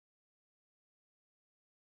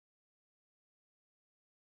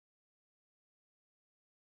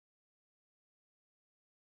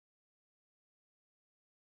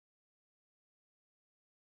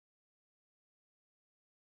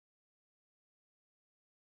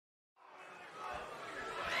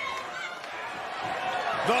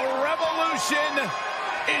The revolution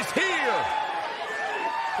is here.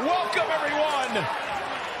 Welcome, everyone,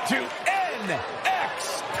 to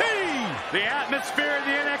NXT. The atmosphere in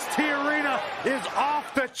the NXT arena is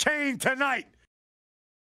off the chain tonight.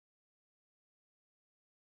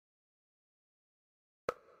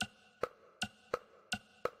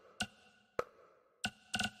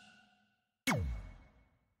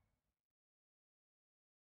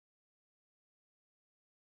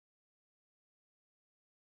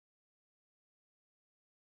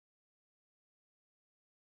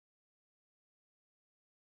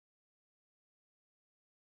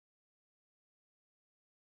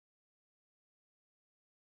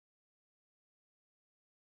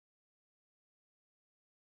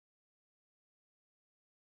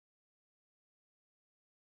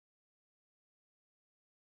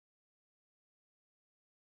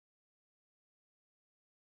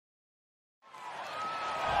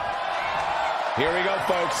 Here we go,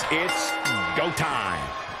 folks. It's go time.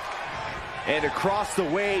 And across the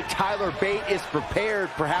way, Tyler Bate is prepared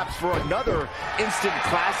perhaps for another instant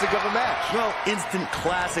classic of a match. Well, instant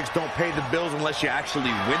classics don't pay the bills unless you actually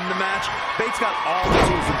win the match. Bate's got all the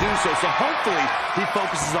tools to do so, so hopefully he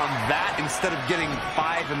focuses on that instead of getting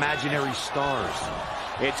 5 imaginary stars.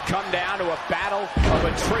 It's come down to a battle of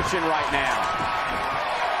attrition right now.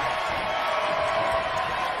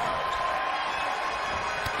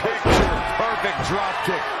 Perfect drop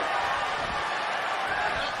kick.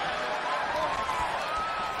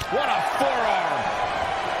 What a forearm.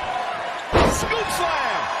 Scoop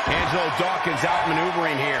slam. Angelo Dawkins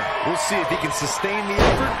outmaneuvering here. We'll see if he can sustain the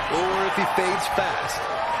effort or if he fades fast.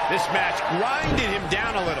 This match grinded him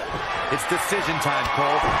down a little. It's decision time,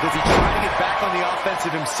 Cole. Does he try to get back on the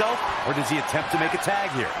offensive himself, or does he attempt to make a tag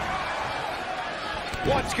here?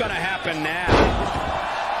 What's going to happen now?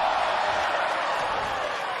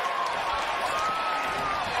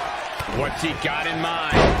 What's he got in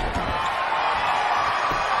mind?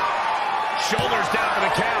 Shoulders down for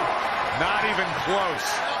the count. Not even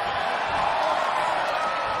close.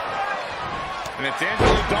 And it's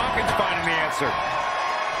Angelo Dawkins finding the answer.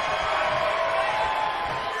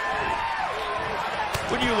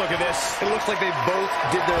 When you look at this, it looks like they both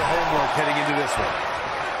did their homework heading into this one.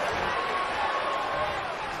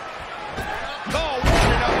 Oh,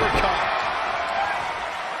 what an uppercut.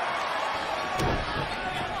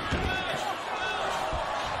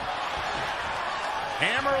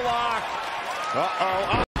 Hammerlock. Uh-oh,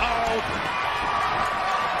 uh-oh.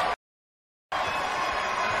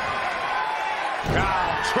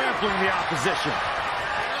 Trampling the opposition.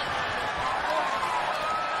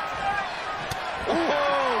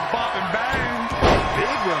 Oh, bop and bang.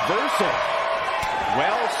 Big reversal.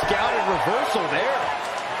 Well scouted reversal there.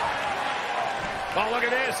 Oh, look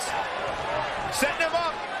at this. Setting him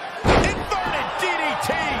up. Inverted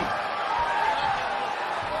DDT.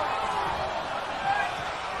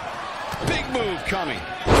 Big move coming.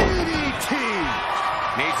 DDT.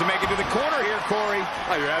 Needs to make it to the corner here, Corey.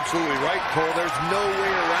 Oh, you're absolutely right, Cole. There's no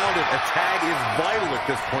way around it. A tag is vital at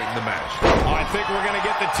this point in the match. Oh, I think we're going to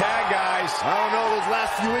get the tag, guys. I don't know. Those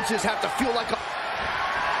last few inches have to feel like a...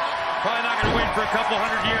 Probably not going to win for a couple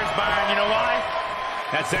hundred years, Byron. You know why?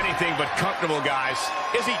 That's anything but comfortable, guys.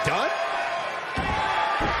 Is he done?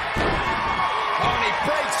 Oh, and he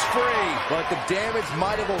breaks free. But the damage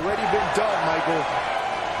might have already been done, Michael.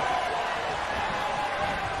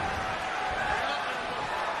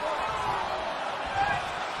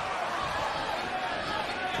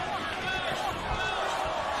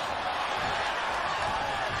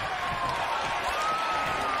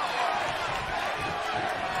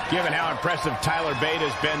 Given how impressive Tyler Bate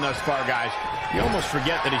has been thus far, guys, you almost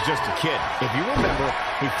forget that he's just a kid. If you remember,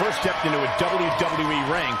 he first stepped into a WWE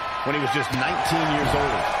ring when he was just 19 years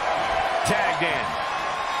old. Tagged in.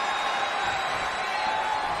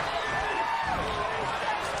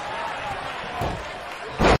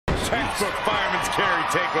 Textbook fireman's carry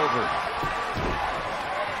takeover.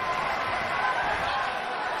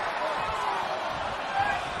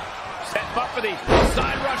 Set him up for the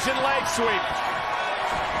side Russian leg sweep.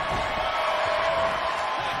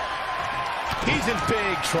 He's in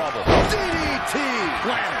big trouble. DDT!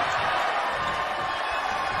 Planet.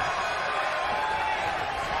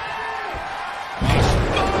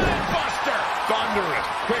 Spine buster! Thunderous.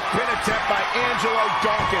 Quick pin attempt by Angelo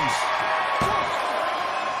Dawkins.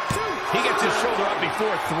 He gets his shoulder up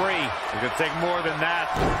before 3. It could take more than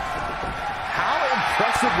that. How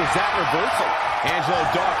impressive was that reversal? Angelo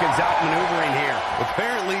Dawkins outmaneuvering here.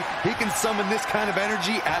 Apparently, he can summon this kind of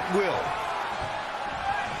energy at will.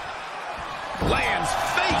 Lands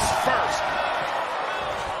face first.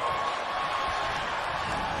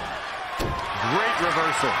 Great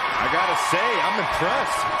reversal. I gotta say, I'm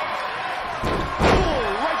impressed. Oh,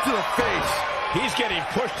 right to the face. He's getting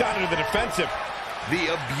pushed out into the defensive.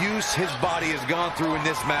 The abuse his body has gone through in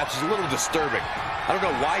this match is a little disturbing. I don't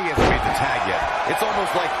know why he hasn't made the tag yet. It's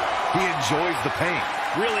almost like he enjoys the pain.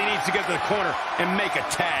 Really needs to get to the corner and make a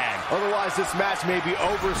tag. Otherwise, this match may be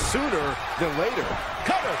over sooner than later.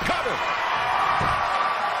 Cover, cover.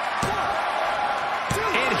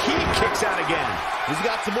 And he kicks out again. He's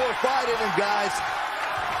got some more fight in him, guys.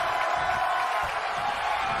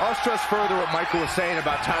 I'll stress further what Michael was saying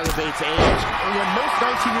about Tyler Bates' age. When most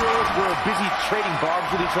 19-year-olds were busy trading barbs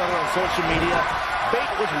with each other on social media,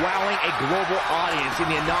 Bates was wowing a global audience in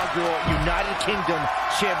the inaugural United Kingdom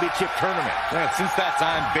Championship Tournament. Man, since that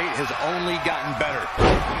time, Bates has only gotten better.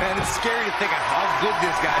 Man, it's scary to think of how good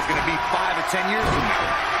this guy's going to be 5 or 10 years from now.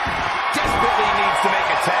 Desperately needs to make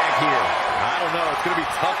a tag here. I don't know. It's going to be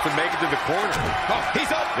tough to make it to the corner. Oh, he's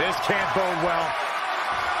up. This can't bode well.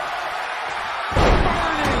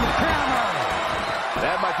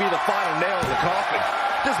 That might be the final nail in the coffin.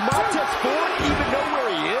 Does Montez Ford even know where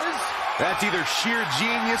he is? That's either sheer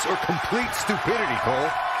genius or complete stupidity, Cole.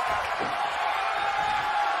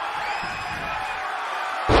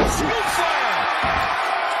 Scoop slam.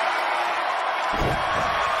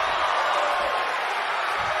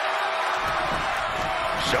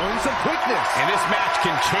 Showing some quickness. And this match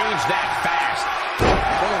can change that fast.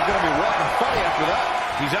 Someone's going to be walking funny after that.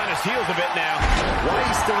 He's on his heels a bit now. Why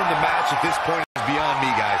he's still in the match at this point is beyond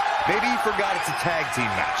me, guys. Maybe he forgot it's a tag team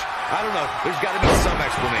match. I don't know. There's got to be some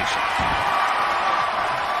explanation.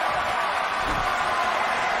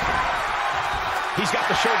 He's got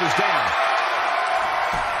the shoulders down.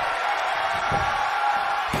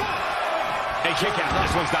 A kick out.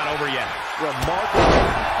 This one's not over yet. Remarkable.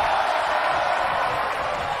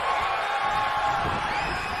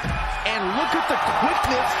 And look at the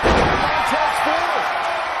quickness of Montez Ford.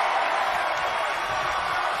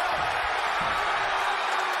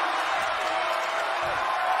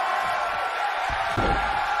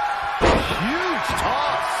 Huge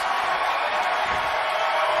toss.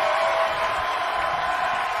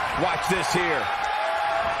 Watch this here.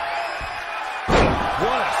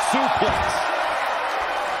 What a suplex.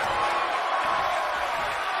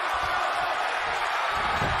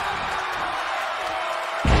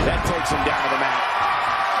 That takes him down to the mat.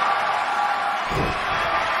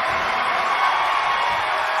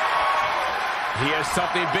 He has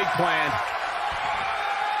something big planned.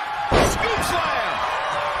 Scoop slam!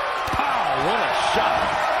 Oh, what a shot.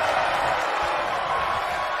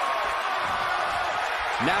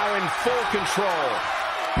 Now in full control.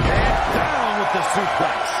 And down with the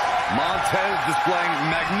suplex. Montez displaying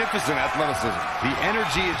magnificent athleticism. The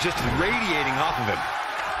energy is just radiating off of him.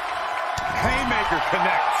 Haymaker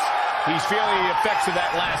connects. He's feeling the effects of that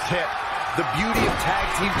last hit. The beauty of tag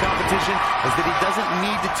team competition is that he doesn't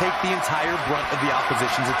need to take the entire brunt of the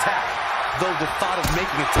opposition's attack. Though the thought of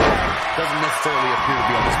making a tag doesn't necessarily appear to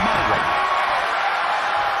be on his mind right now.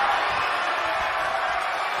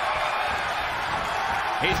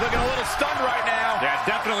 He's looking a little stunned right now. Yeah,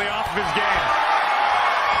 definitely off of his game.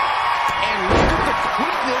 And look at the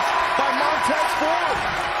quickness by Montez Ford.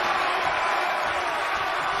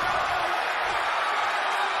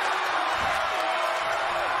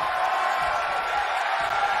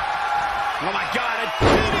 Oh, my God. A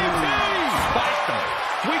DDT! Spiked him.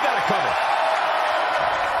 We got to cover.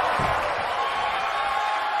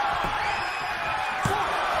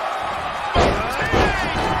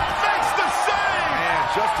 Makes the save! And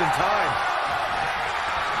just in time.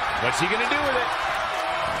 What's he going to do with it?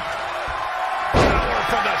 Power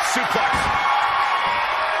from the suplex.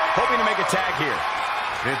 Hoping to make a tag here.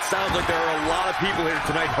 It sounds like there are a lot of people here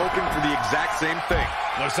tonight hoping for the exact same thing.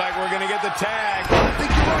 Looks like we're going to get the tag. I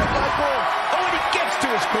think you're right, Michael. Oh, and he gets to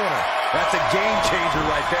his corner. That's a game changer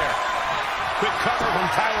right there. Quick cover from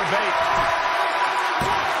Tyler Bate.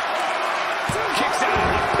 Kicks out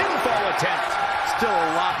a pinfall attempt. Still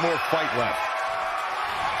a lot more fight left.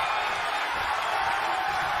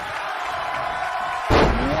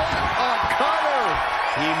 What a cutter.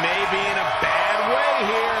 He may be in a bad way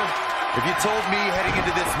here. If you told me heading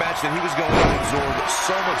into this match that he was going to absorb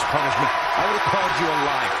so much punishment, I would have called you a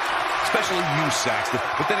liar. Especially you, Saxton.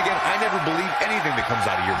 But then again, I never believe anything that comes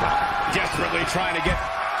out of your mouth. Desperately trying to get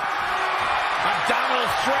abdominal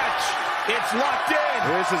stretch. It's locked in.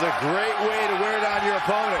 This is a great way to wear down your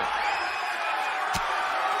opponent.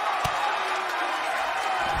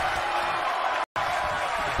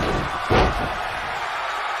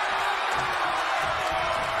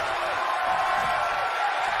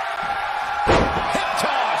 Hip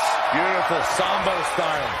toss. Beautiful Sambo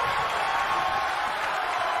style.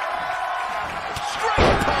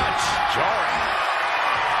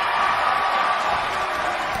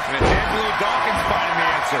 Dawkins finding the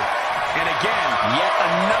answer. And again, yet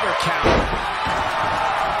another counter.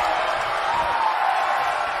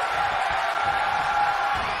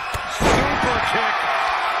 Super kick.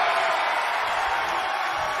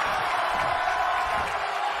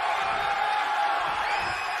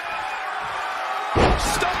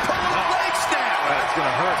 Stump pull with a leg snap. That's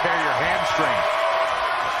going to hurt. Tear your hamstring.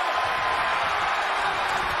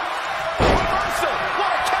 Reversal.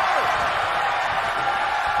 What a counter.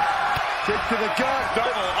 Kick to the gut.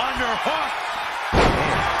 Double underhook.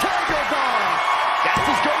 Tiger bomb. That's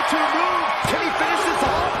his go-to move. Can he finish this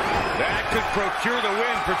off? That could procure the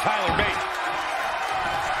win for Tyler Bate.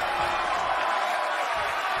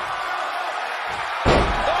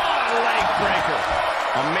 Oh, leg breaker.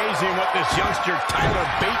 Amazing what this youngster Tyler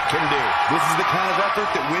Bate can do. This is the kind of effort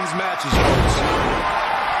that wins matches, folks.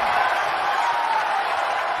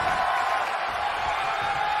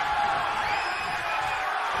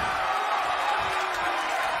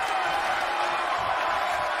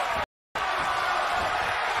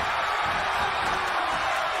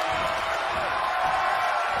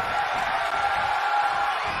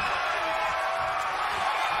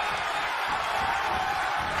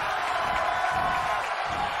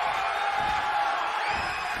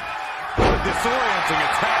 Disorienting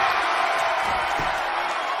attack.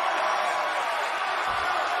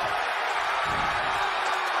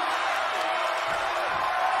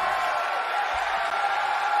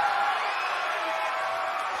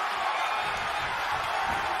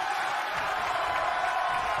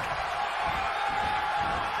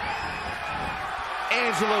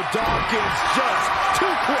 Angelo Dawkins just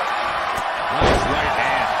too quick. Nice right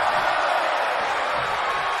hand.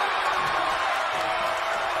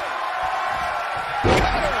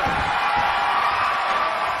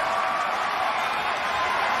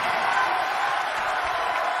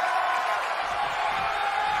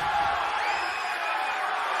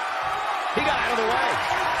 He got out of the way.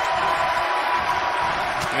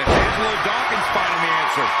 And it's Angelo Dawkins finding the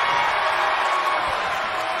answer.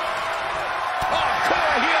 Oh,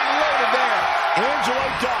 Corey, he unloaded there. Angelo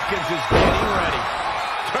Dawkins is getting ready.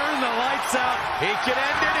 Turn the lights out. He can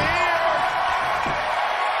end it here.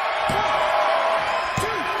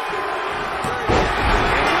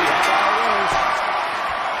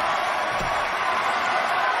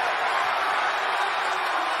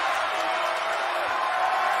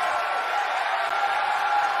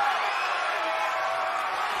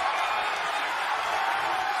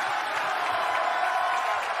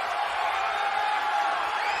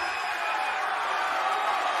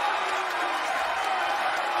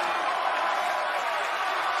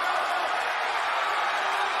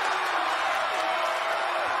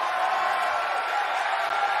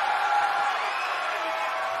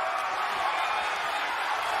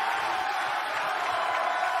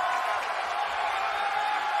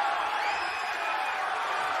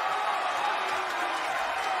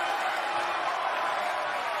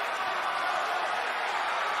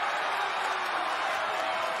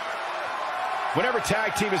 Whenever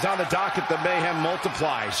tag team is on the docket, the mayhem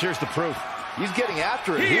multiplies. Here's the proof. He's getting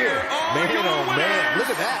after it Here here. are Man, your oh man, winners. look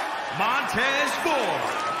at that. Montez Ford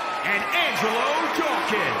and Angelo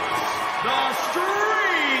Dawkins, the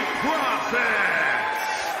Street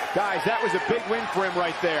Profits. Guys, that was a big win for him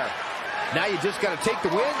right there. Now you just got to take the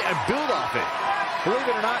win and build off it. Believe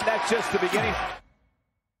it or not, that's just the beginning.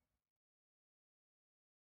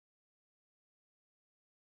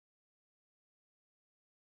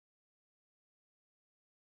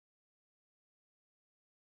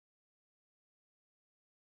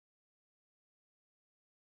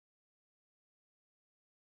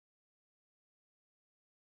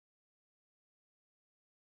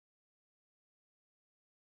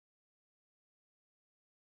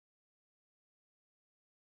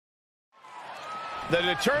 The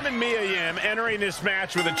determined Mia Yim entering this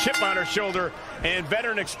match with a chip on her shoulder and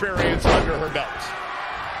veteran experience under her belt.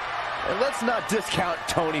 And let's not discount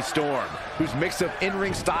Toni Storm, whose mix of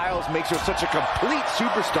in-ring styles makes her such a complete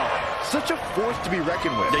superstar. Such a force to be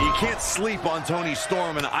reckoned with. Yeah, you can't sleep on Toni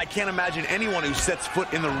Storm, and I can't imagine anyone who sets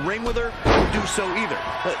foot in the ring with her would do so either.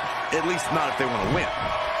 But at least not if they want to win.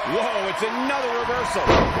 Whoa, it's another reversal.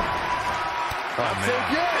 Oh,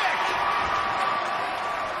 man. Yeah.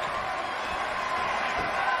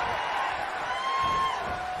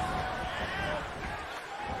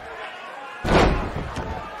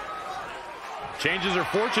 Changes her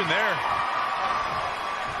fortune there.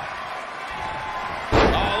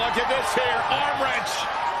 Oh, look at this here. Arm wrench.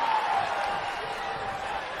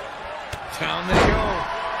 Down they go.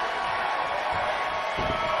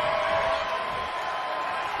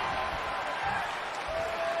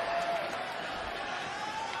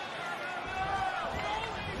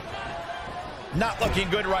 Not looking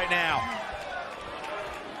good right now.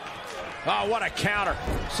 Oh, what a counter.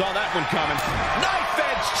 Saw that one coming. Knife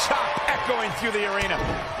edge chop echoing through the arena.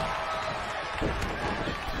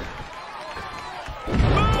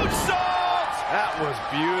 Moonsault! That was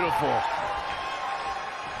beautiful.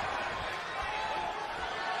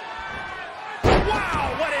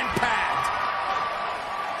 Wow, what impact!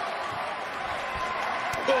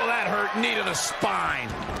 Oh, that hurt. Knee to the spine.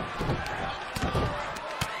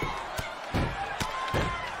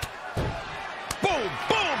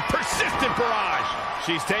 Persistent barrage.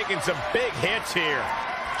 She's taking some big hits here.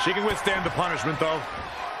 She can withstand the punishment, though.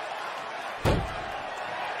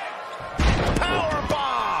 Power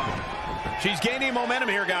bomb. She's gaining momentum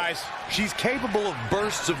here, guys. She's capable of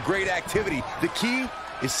bursts of great activity. The key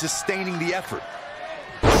is sustaining the effort.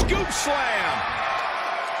 Scoop slam.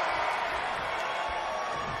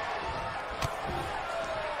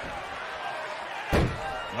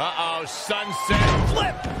 Uh-oh, sunset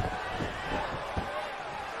flip.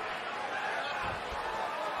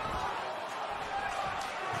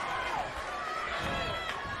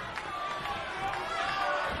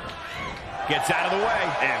 Gets out of the way,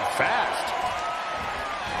 and fast.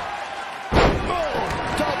 Boom!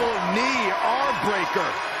 Double knee arm breaker.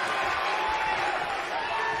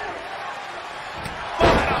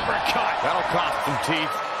 Oh, that uppercut. That'll cost some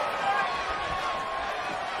teeth.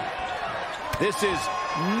 This is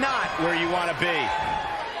not where you want to be.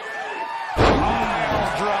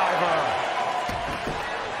 Pile driver.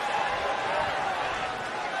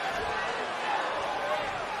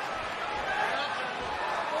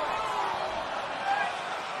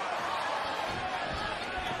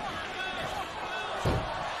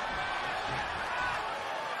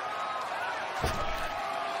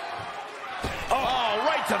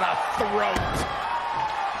 To the throat.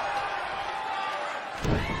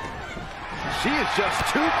 She is just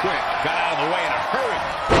too quick. Got out of the way in a hurry.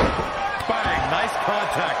 Bang, nice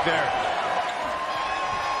contact there.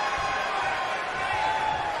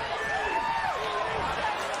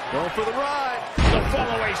 Going for the ride. The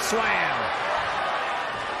fall-away slam.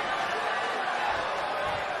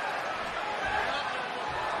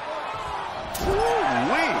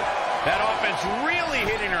 Woo-wee. That offense really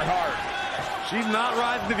hitting her hard. She's not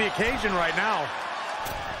rising to the occasion right now.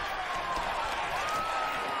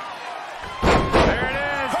 There it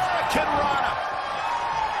is. Hurricane Rana.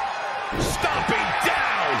 Stomping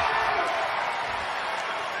down.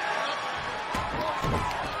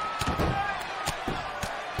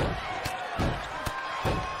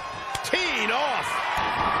 Teed off.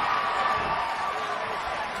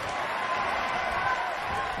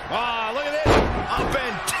 Ah, look at this. Up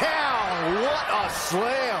and down. What a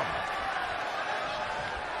slam.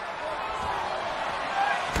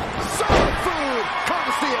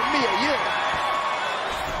 Courtesy of Mia Yim.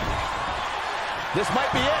 This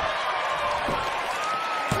might be it.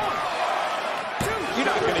 You're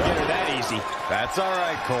not going to get her that easy. That's all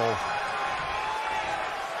right, Cole.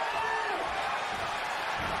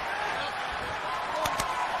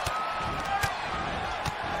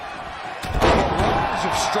 Barrage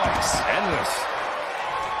of strikes. Endless.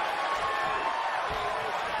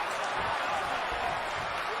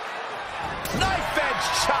 Knife edge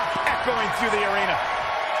chop echoing through the arena.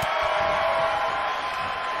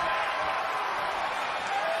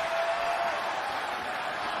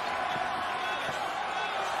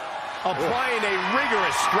 Applying a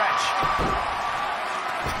rigorous stretch.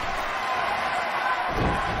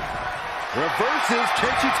 Reverses.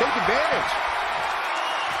 Can she take advantage?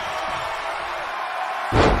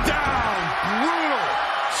 Down. Brutal.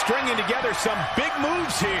 Stringing together some big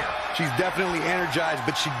moves here. She's definitely energized,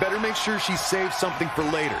 but she'd better make sure she saves something for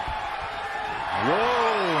later.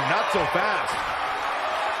 Whoa, not so fast.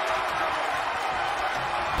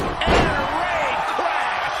 And a raid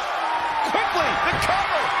crash. Quickly, the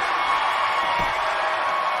cover.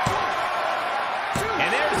 And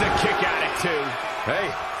there's a kick out at 2. Hey,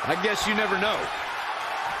 I guess you never know.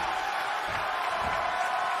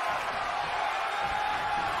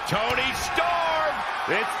 Tony Storm.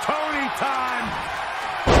 It's Tony time.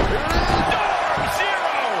 Storm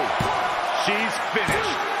Zero. She's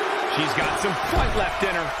finished. She's got some fight left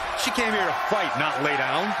in her. She came here to fight, not lay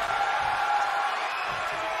down.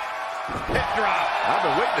 Hip drop. I've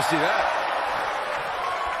been waiting to see that.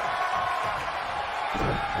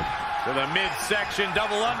 To the midsection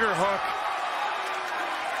double underhook.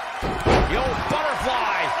 The old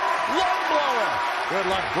butterfly. Lung blower. Good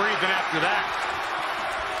luck breathing after that.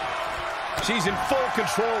 She's in full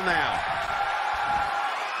control now.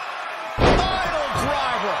 Pile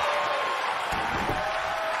driver.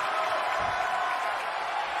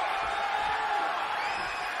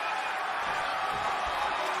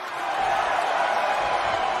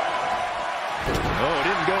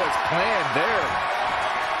 plan there.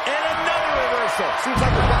 And another reversal. Seems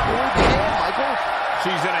like we're about to lose the game, Michael.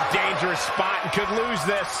 She's in a dangerous spot and could lose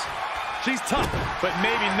this. She's tough, but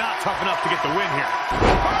maybe not tough enough to get the win here.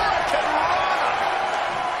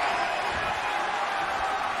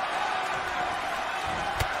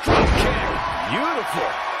 Drop kick. Beautiful.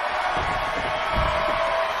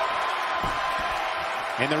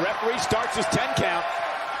 And the referee starts his 10 count.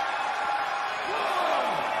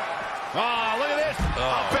 Oh, look at this.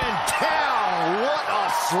 Up and down. What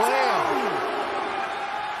a slam.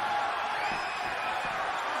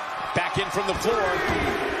 Back in from the floor.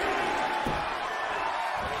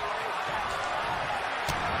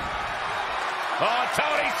 Oh,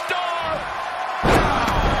 Tony Storm.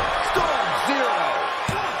 Storm 0.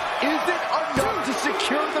 Is it enough to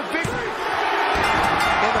secure the victory?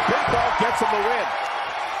 And the pinfall gets him the win.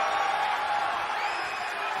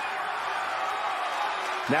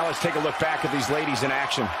 Now let's take a look back at these ladies in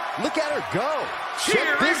action. Look at her go.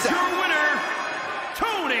 Here is your winner,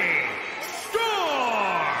 Tony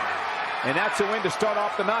Storm. And that's a win to start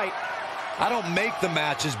off the night. I don't make the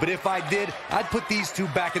matches, but if I did, I'd put these two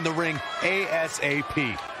back in the ring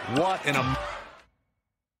ASAP. What an amazing...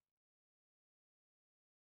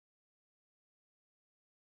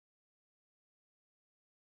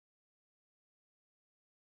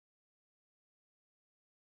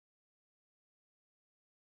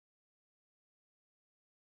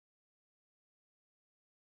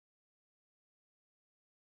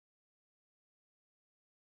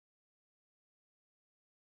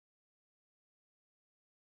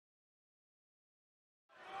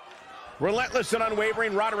 Relentless and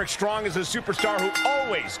unwavering, Roderick Strong is a superstar who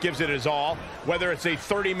always gives it his all. Whether it's a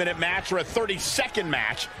 30-minute match or a 30-second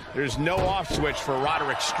match, there's no off switch for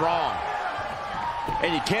Roderick Strong.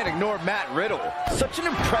 And you can't ignore Matt Riddle. Such an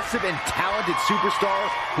impressive and talented superstar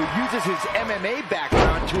who uses his MMA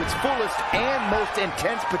background to its fullest and most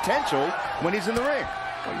intense potential when he's in the ring.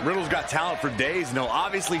 Riddle's got talent for days, and he'll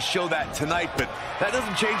obviously show that tonight, but that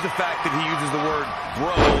doesn't change the fact that he uses the word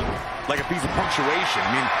bro like a piece of punctuation.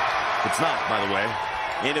 I mean, it's not, by the way.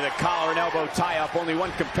 Into the collar and elbow tie-up. Only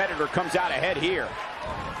one competitor comes out ahead here.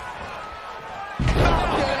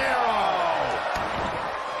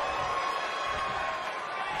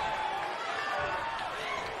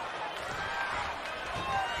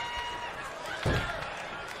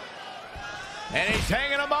 And he's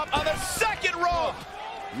hanging him up on the second rope.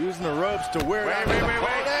 Using the ropes to wear out his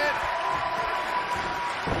opponent.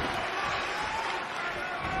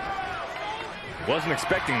 Wasn't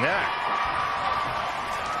expecting that.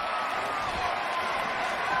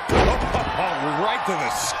 Oh, right to the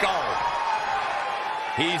skull.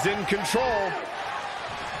 He's in control.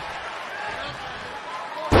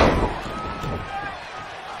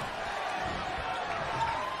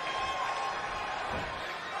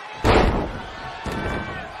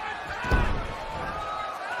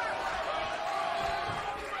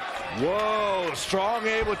 Whoa, Strong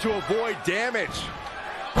able to avoid damage.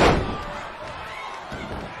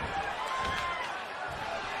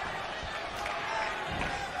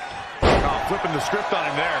 Flipping the script on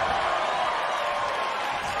him there.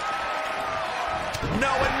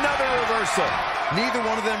 No, another reversal. Neither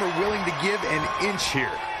one of them are willing to give an inch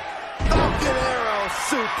here. Falcon Arrow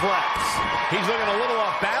suplex. He's looking a little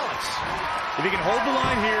off balance. If he can hold the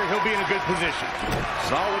line here, he'll be in a good position.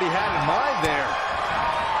 Saw what he had in mind there.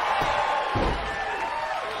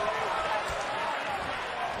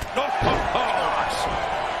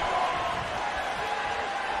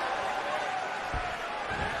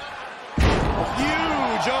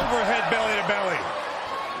 Overhead belly to belly.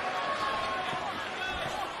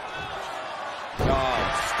 Oh,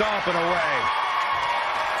 Stomping away.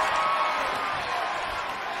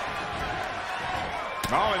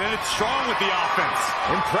 Oh, and then it's Strong with the offense.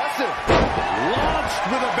 impressive. Launched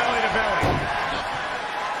with a belly to belly.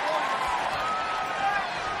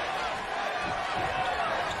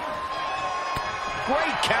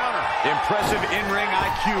 Great counter. Impressive in-ring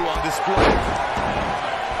IQ on display.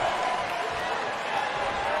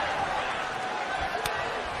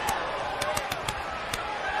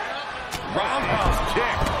 Roundhouse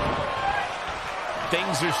kick.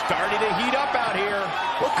 Things are starting to heat up out here.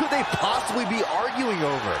 What could they possibly be arguing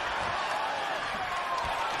over?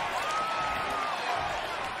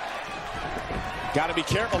 Got to be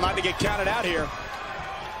careful not to get counted out here.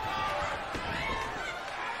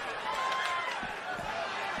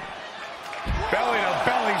 Belly to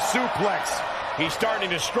belly suplex. He's starting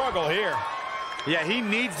to struggle here. Yeah, he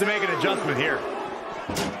needs to make an adjustment here.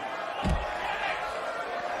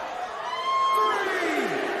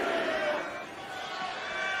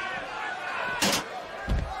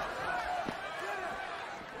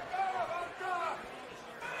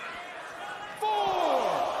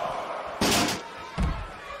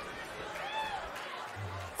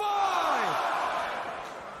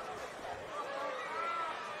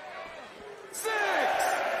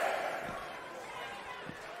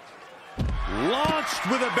 launched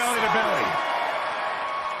with a belly-to-belly.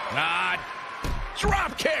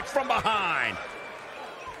 Drop kick from behind.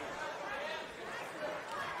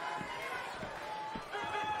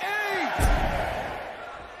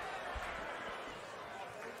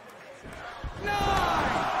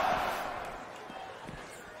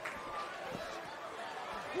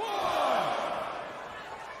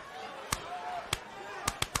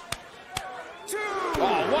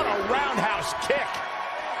 Oh, what a roundhouse kick.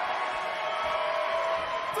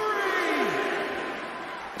 3.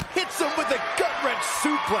 Hits him with a gut-wrench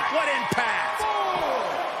suplex. What impact. 4.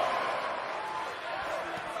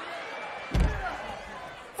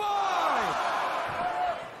 5.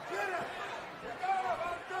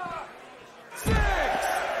 6. 7.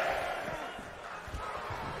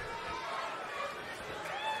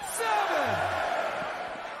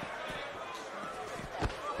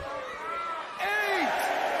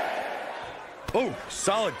 Oh,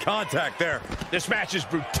 solid contact there. This match's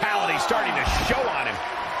brutality starting to show on him.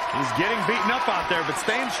 He's getting beaten up out there, but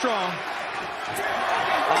staying strong.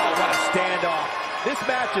 Oh, what a standoff. This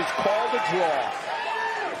match is called a draw.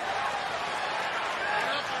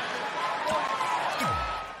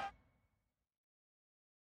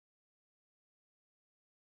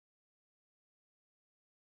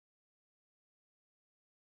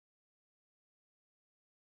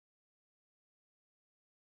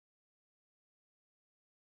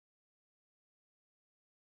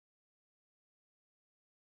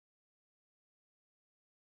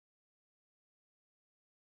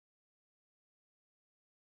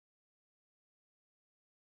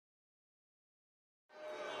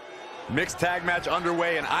 Mixed tag match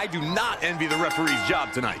underway, and I do not envy the referee's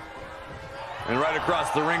job tonight. And right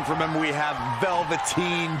across the ring from him, we have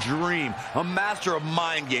Velveteen Dream, a master of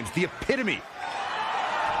mind games, the epitome.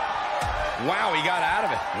 Wow, he got out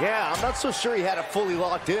of it. Yeah, I'm not so sure he had it fully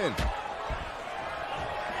locked in.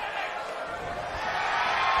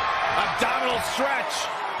 Abdominal stretch.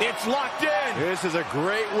 It's locked in. This is a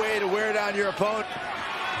great way to wear down your opponent.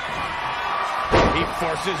 He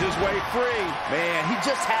forces his way free. Man, he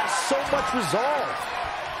just has so much resolve.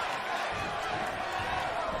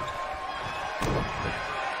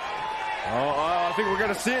 I think we're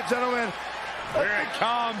going to see it, gentlemen. Here it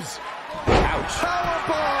comes. Ouch.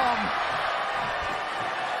 Powerbomb.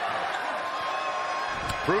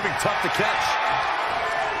 Proving tough to catch.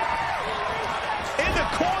 In the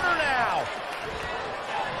corner now.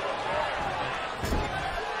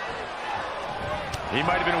 He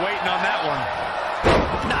might have been waiting on that one.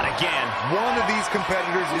 Not again. One of these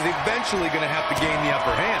competitors is eventually going to have to gain the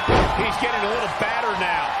upper hand. He's getting a little battered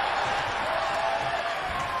now.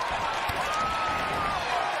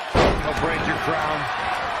 He'll break your crown.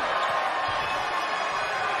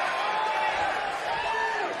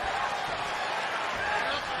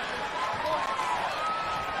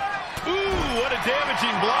 Ooh, what a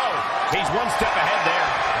damaging blow. He's one step ahead there.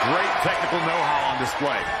 Great technical know-how on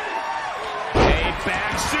display. A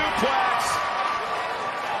back suplex.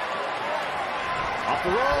 Off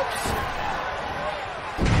the ropes.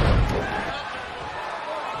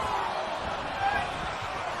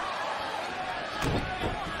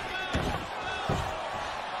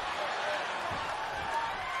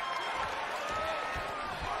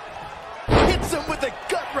 Hits him with a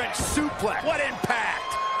gut-wrench suplex. What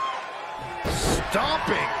impact.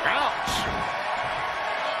 Stomping. Ouch.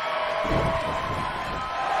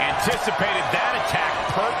 Anticipated that attack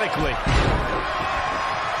perfectly.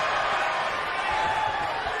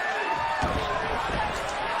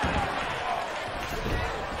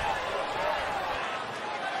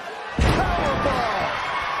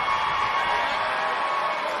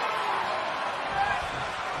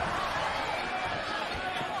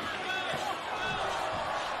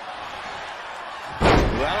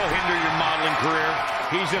 That'll hinder your modeling career.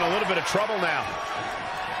 He's in a little bit of trouble now.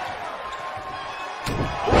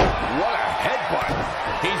 What a headbutt.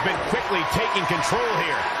 He's been quickly taking control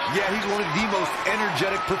here. Yeah, he's one of the most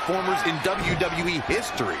energetic performers in WWE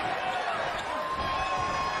history.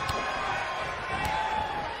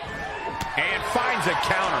 And finds a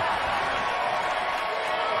counter.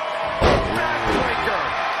 Backbreaker.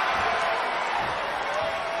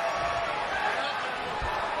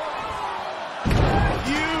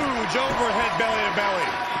 Huge overhead belly-to-belly.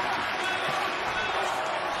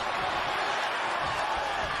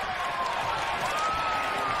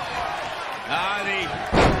 The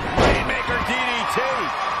Rainmaker DDT.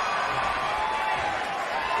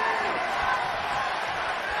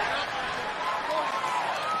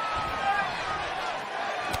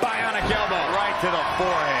 Bionic elbow right to the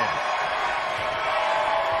forehead.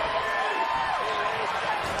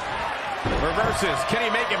 Reverses. Can he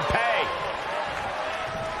make him pay?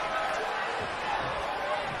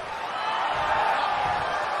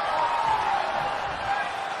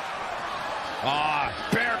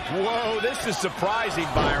 This is surprising,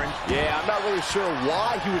 Byron. Yeah, I'm not really sure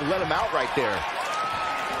why he would let him out right there.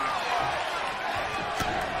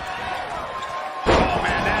 Oh,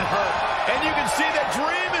 man, that hurt. And you can see that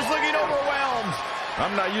Dream is looking overwhelmed.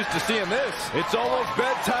 I'm not used to seeing this. It's almost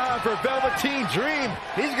bedtime for Velveteen Dream.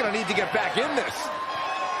 He's going to need to get back in this.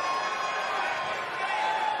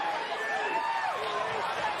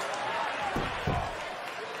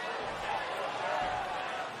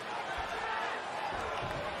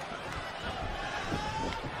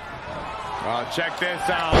 Oh, check this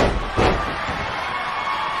out.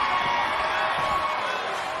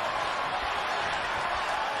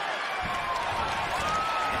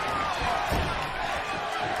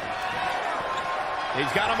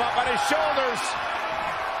 He's got him up on his shoulders.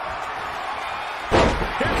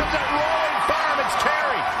 Here comes that rolling fireman's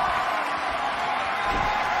carry.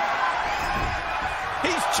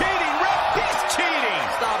 He's cheating, Rick. He's cheating.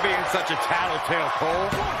 Stop being such a tattletale, Cole.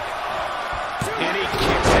 And he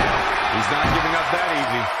kicks out. He's not giving up that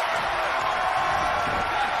easy.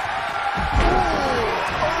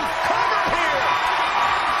 Cover here.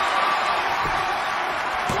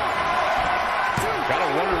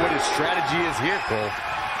 Gotta wonder what his strategy is here, Cole.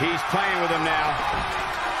 He's playing with him now.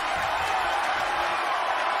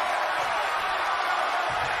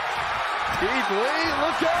 Keith Lee,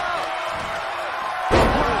 look out!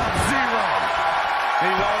 Zero.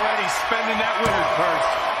 He's already spending that winner's purse.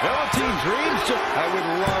 Velveteen Dreams just... I would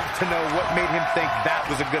love to know what made him think that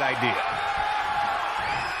was a good idea.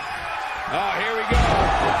 Oh, here we go.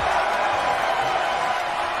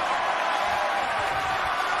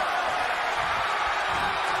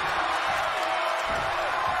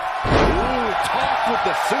 Ooh, tossed with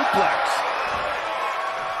the suplex.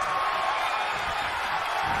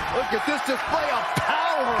 Look at this display of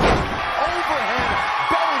power. Overhead,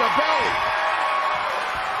 belly to belly.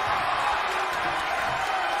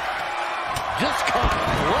 Just caught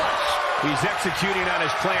flush. He's executing on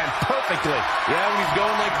his plan perfectly. Yeah, when he's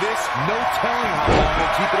going like this, no telling how long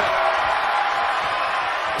he'll keep it up.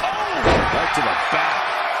 Oh! Right to the back.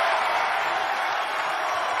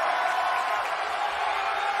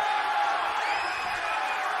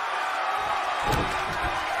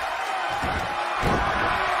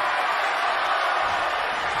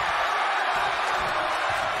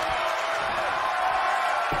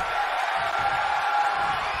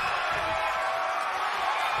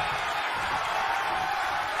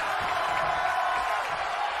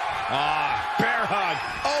 Bear hug.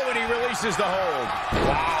 Oh, and he releases the hold.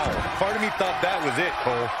 Wow. Part of me thought that was it,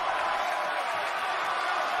 Cole.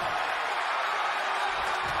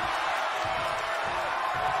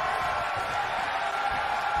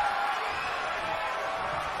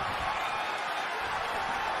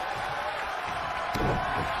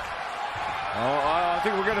 Oh, I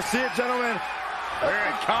think we're going to see it, gentlemen. Here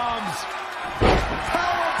it comes.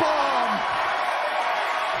 Powerbomb!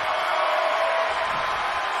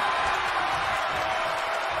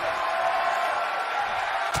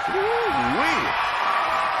 Woo-wee!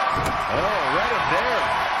 Oh, right up there.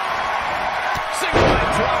 Single leg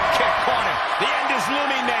drop kick on him. The end is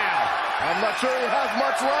looming now. I'm not sure he has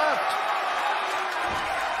much left.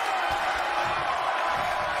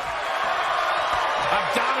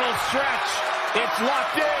 Abdominal stretch. It's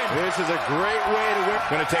locked in. This is a great way to win.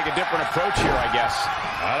 Going to take a different approach here, I guess.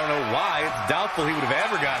 I don't know why. It's doubtful he would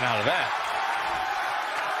have ever gotten out of that.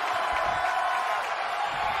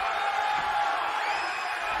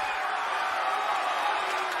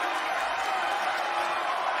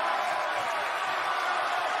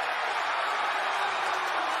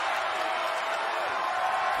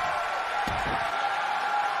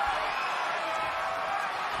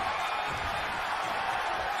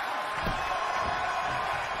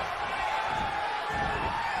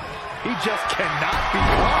 He just cannot be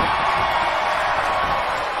caught.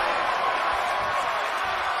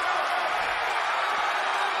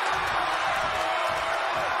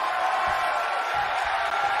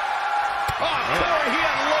 Oh, Corey, he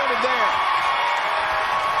unloaded there.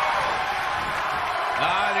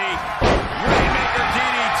 The Rainmaker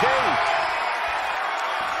DDT.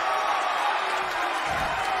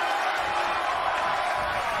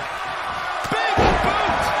 Big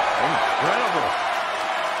boot. Incredible.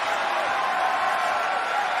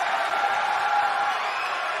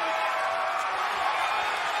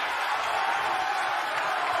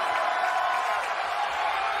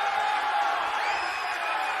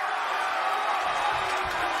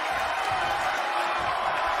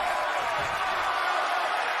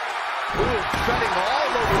 Treading all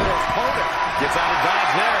over their opponent. Gets out of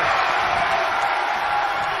dodge there.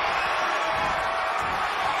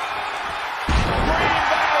 Green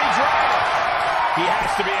Valley driver. He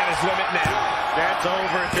has to to be at his limit now. That's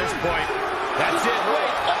over at this point. That's it.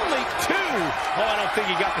 Wait, only 2. Oh, I don't think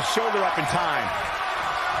he got the shoulder up in time.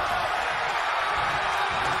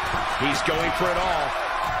 He's going for it all.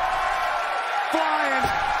 Flying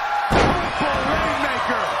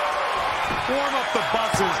Rainmaker. Warm up the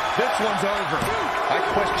buses. This one's over. I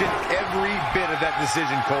question every bit of that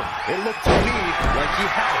decision, Cole. It looked to me like he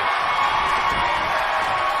had it.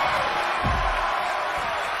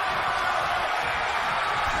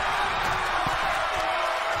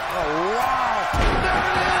 Oh, wow. There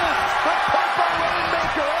it is. The Purple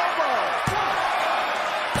Rainmaker elbow.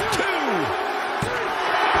 2.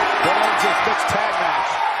 Going to a fixed tag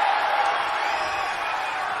match.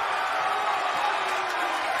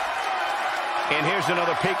 And here's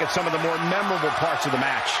another peek at some of the more memorable parts of the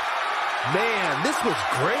match. Man, this was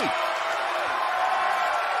great.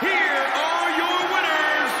 Here are your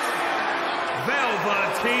winners,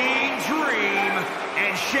 Velveteen Dream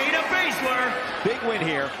and Shayna Baszler. Big win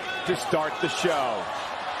here to start the show.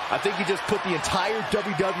 I think he just put the entire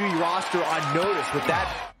WWE roster on notice with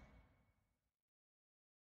that.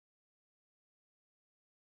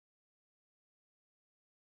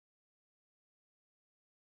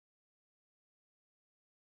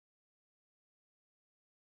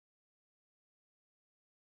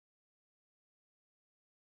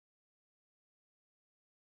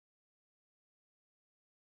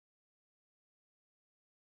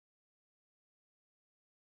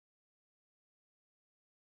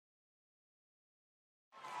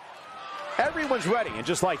 Everyone's ready, and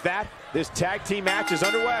just like that, this tag team match is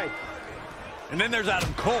underway. And then there's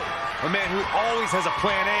Adam Cole, a man who always has a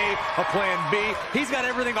plan A, a plan B. He's got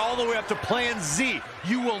everything all the way up to plan Z.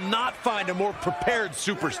 You will not find a more prepared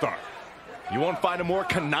superstar. You won't find a more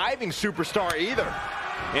conniving superstar either.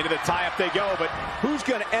 Into the tie-up they go, but who's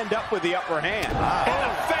going to end up with the upper hand? In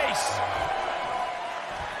the face!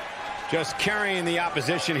 Just carrying the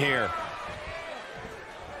opposition here.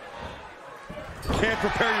 Can't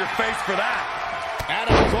prepare your face for that.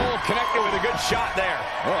 Adam Cole connected with a good shot there.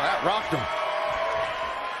 Oh, that rocked him.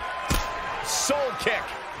 Soul kick.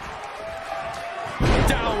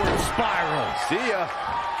 Downward spiral. See ya.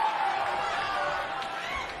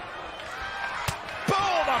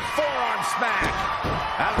 Boom! A forearm smack.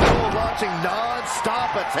 Adam Cole launching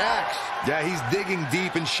non-stop attacks. Yeah, he's digging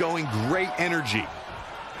deep and showing great energy.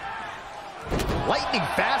 Lightning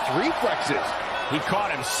fast reflexes. He caught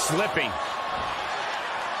him slipping.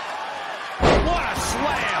 What a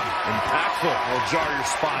slam! Impactful. Will jar your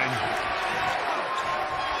spine.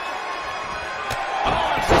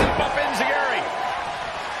 Oh, step up enziguri.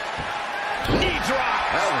 Knee drop.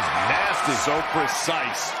 That was nasty. So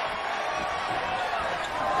precise.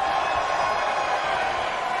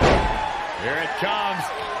 Here it comes.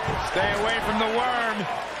 Stay away from the worm.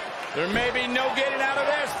 There may be no getting out of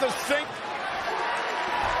this. The sink.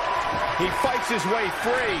 He fights his way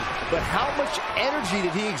free. But how much energy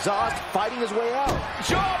did he exhaust fighting his way out?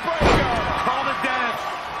 Jawbreaker. Call it death.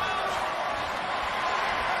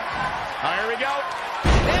 Here we go.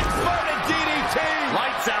 Inverted DDT.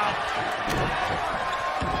 Lights out.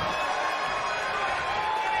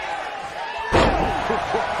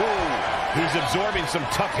 He's absorbing some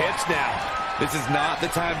tough hits now. This is not the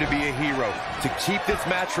time to be a hero. To keep this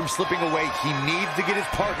match from slipping away, he needs to get his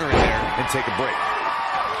partner in there and take a break.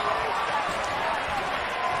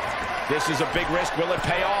 This is a big risk. Will it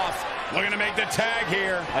pay off? Looking to make the tag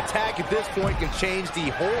here. A tag at this point can change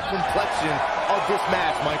the whole complexion of this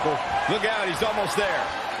match, Michael. Look out, he's almost there.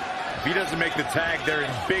 If he doesn't make the tag, they're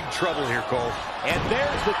in big trouble here, Cole. And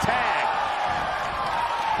there's the tag.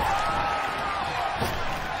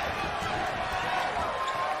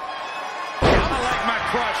 Kinda like my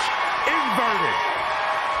crush. Inverted.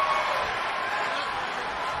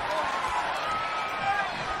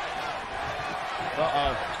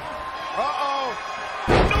 Uh-oh. Uh-oh.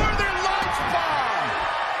 Northern Lights bomb.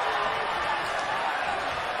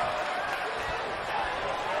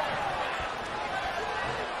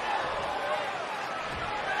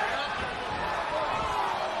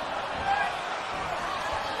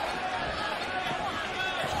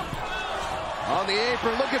 On the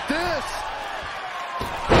apron, look at this.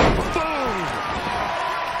 Boom.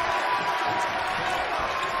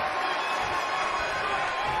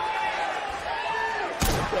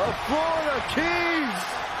 The Florida Keys.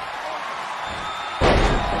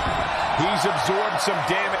 He's absorbed some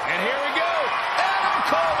damage. And here we go. Adam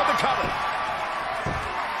Cole with the cover.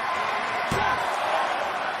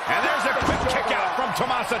 And there's a quick kick out from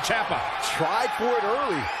Tommaso Ciampa. Tried for it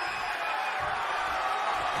early.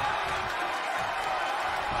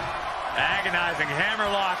 Agonizing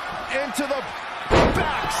hammerlock. Into the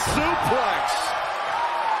back suplex.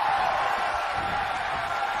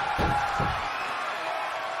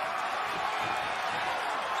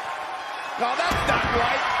 Oh, that's not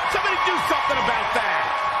right. Somebody do something about that.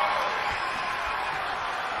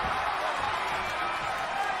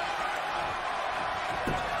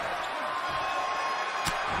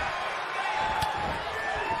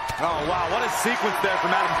 Oh, wow, what a sequence there from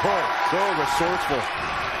Adam Cole. So resourceful.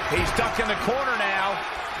 He's stuck in the corner now.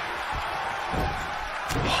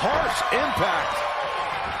 Harsh impact.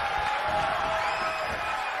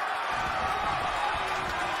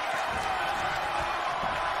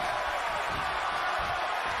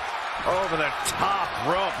 Over the top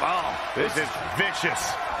rope. Oh, this is vicious.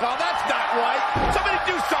 Oh, that's not right. Somebody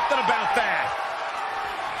do something about that.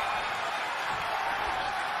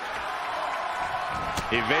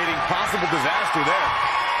 Evading possible disaster there.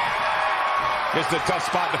 This is a tough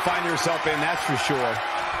spot to find yourself in, that's for sure.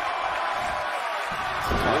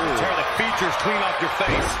 Tear the features clean off your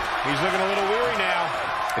face. He's looking a little weary now.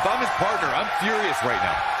 If I'm his partner, I'm furious right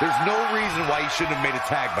now. There's no reason why he shouldn't have made a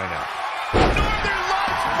tag by now. Northern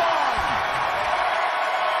Lights bomb!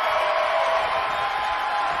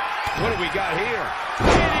 What do we got here?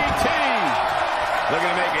 DDT! Looking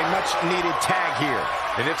to make a much-needed tag here.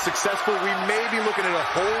 And if successful, we may be looking at a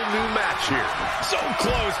whole new match here. So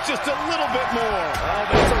close, just a little bit more. Oh,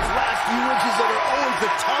 but it's those last few inches that are always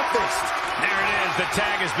the toughest. There it is, the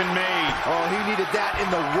tag has been made. Oh, he needed that in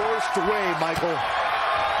the worst way, Michael.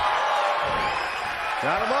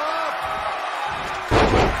 Got him up.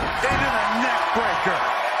 Into the neck breaker.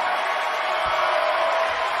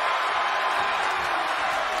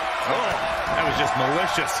 Oh, that was just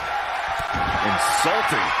malicious.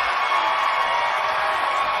 Insulting.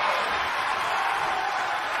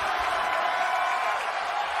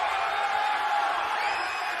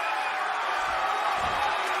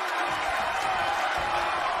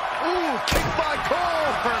 Ooh, kick by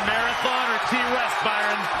Cole. For Marathon or T-West,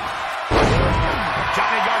 Byron?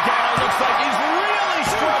 Johnny Gargano looks like he's really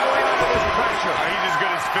struggling under this pressure. He just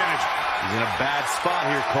got his finish. He's in a bad spot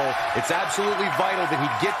here, Cole. It's absolutely vital that he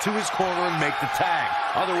get to his corner and make the tag.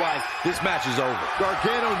 Otherwise, this match is over.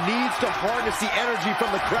 Gargano needs to harness the energy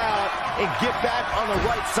from the crowd and get back on the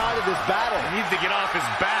right side of this battle. He needs to get off his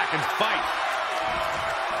back and fight.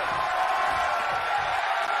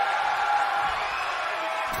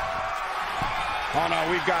 Oh, no,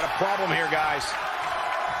 we've got a problem here, guys.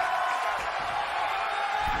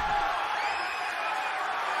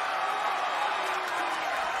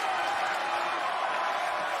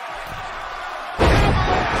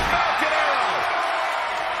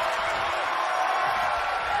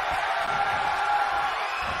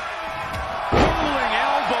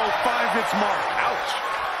 Its mark. Ouch.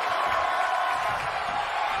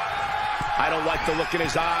 I don't like the look in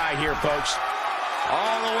his eye here, folks.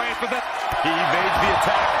 All the way for the... He evades the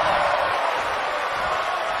attack.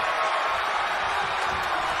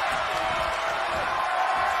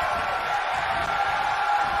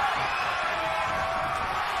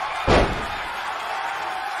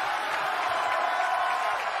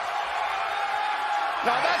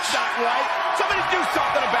 No, that's not right. Somebody do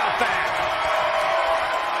something about that.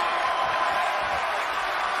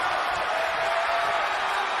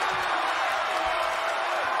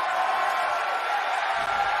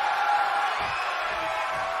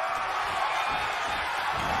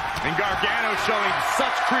 And Gargano showing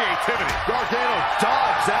such creativity. Gargano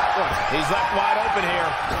dodged that one. He's left wide open here.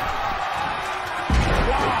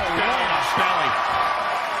 Wow, wow, belly.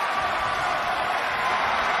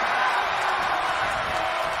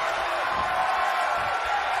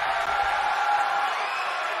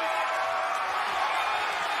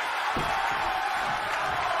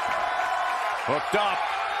 Hooked up.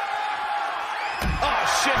 Oh,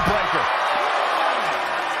 shin breaker.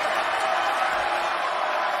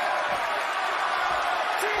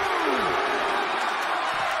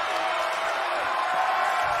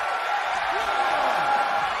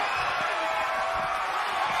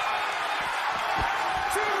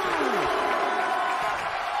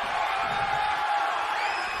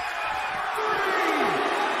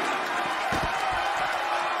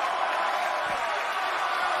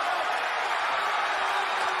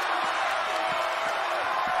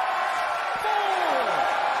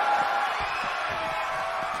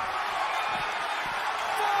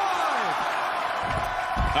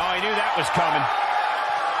 Oh, he knew that was coming.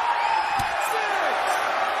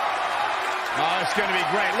 Oh, it's going to be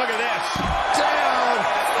great. Look at this.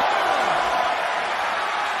 Down.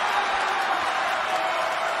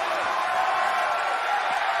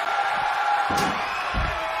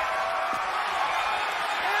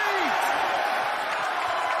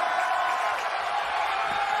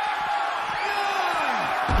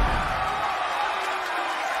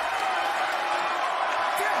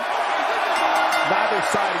 Neither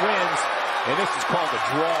side wins. And this is called a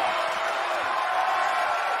draw.